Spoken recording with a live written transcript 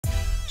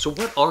So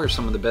what are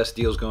some of the best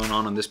deals going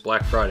on this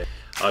Black Friday?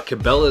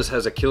 Cabela's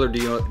has a killer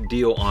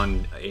deal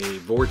on a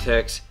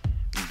Vortex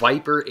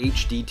Viper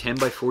HD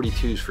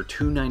 10x42s for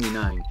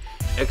 $299.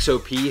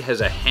 XOP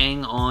has a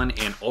Hang On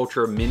and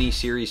Ultra Mini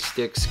Series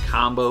Sticks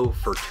combo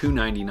for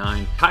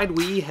 $299.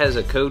 Tidewee has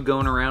a code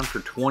going around for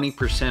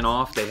 20%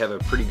 off. They have a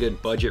pretty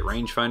good budget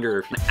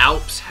rangefinder.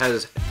 Alps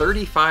has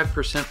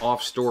 35%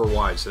 off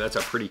store-wide, so that's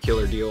a pretty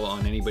killer deal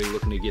on anybody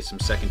looking to get some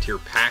second-tier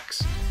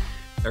packs.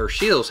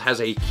 Shields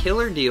has a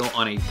killer deal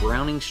on a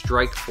Browning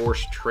Strike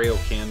Force trail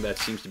cam that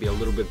seems to be a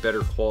little bit better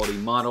quality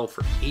model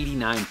for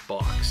 89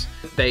 bucks.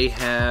 They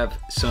have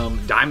some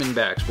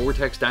Diamondbacks,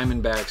 Vortex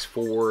Diamondbacks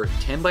for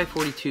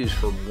 10x42s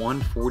for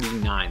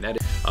 $149. That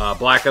is,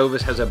 Black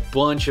Ovis has a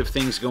bunch of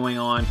things going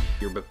on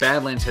here, but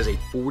Badlands has a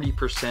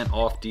 40%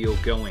 off deal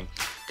going.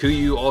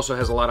 Kuiu also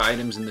has a lot of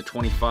items in the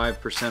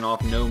 25%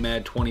 off.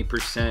 Nomad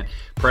 20%.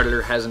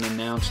 Predator hasn't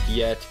announced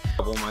yet. A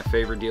couple of my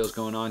favorite deals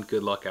going on.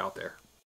 Good luck out there.